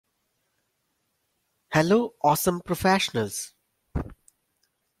Hello, awesome professionals.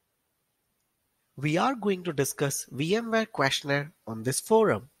 We are going to discuss VMware questionnaire on this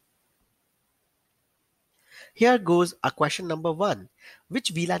forum. Here goes our question number 1.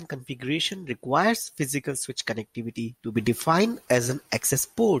 Which VLAN configuration requires physical switch connectivity to be defined as an access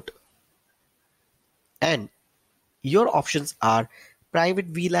port? And your options are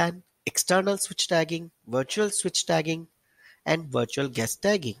private VLAN, external switch tagging, virtual switch tagging, and virtual guest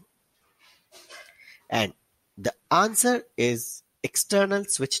tagging. And the answer is external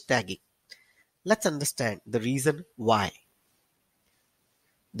switch tagging. Let's understand the reason why.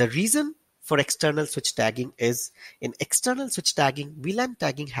 The reason for external switch tagging is in external switch tagging, VLAN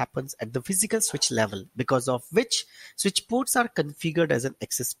tagging happens at the physical switch level, because of which switch ports are configured as an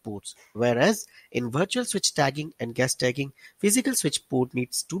access ports, whereas in virtual switch tagging and guest tagging, physical switch port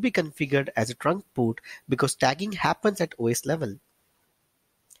needs to be configured as a trunk port because tagging happens at OS level.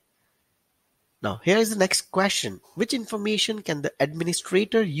 Now here is the next question. Which information can the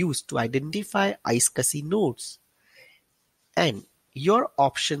administrator use to identify iSCSI nodes? And your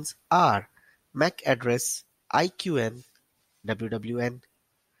options are MAC address, IQN, WWN,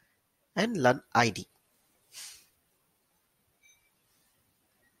 and LUN ID.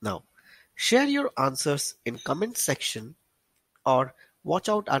 Now, share your answers in comment section or watch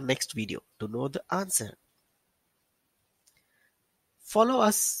out our next video to know the answer. Follow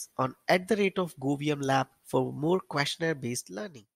us on @GoVMLab for more questionnaire-based learning.